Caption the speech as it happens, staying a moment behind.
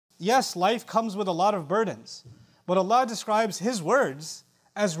yes, life comes with a lot of burdens, but Allah describes His words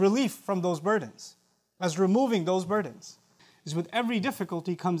as relief from those burdens, as removing those burdens. Is with every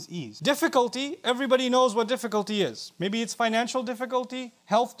difficulty comes ease. Difficulty, everybody knows what difficulty is. Maybe it's financial difficulty,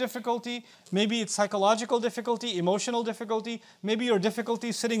 health difficulty, maybe it's psychological difficulty, emotional difficulty, maybe your difficulty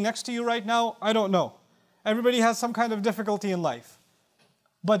is sitting next to you right now, I don't know. Everybody has some kind of difficulty in life.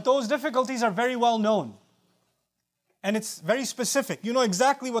 But those difficulties are very well known. And it's very specific. You know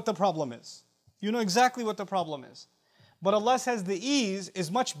exactly what the problem is. You know exactly what the problem is. But Allah says the ease is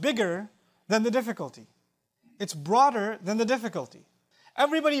much bigger than the difficulty. It's broader than the difficulty.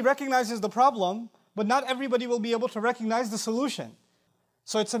 Everybody recognizes the problem, but not everybody will be able to recognize the solution.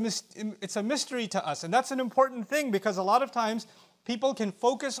 So it's a mystery to us, and that's an important thing because a lot of times people can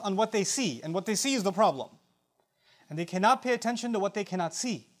focus on what they see, and what they see is the problem. And they cannot pay attention to what they cannot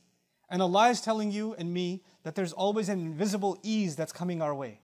see. And Allah is telling you and me that there's always an invisible ease that's coming our way.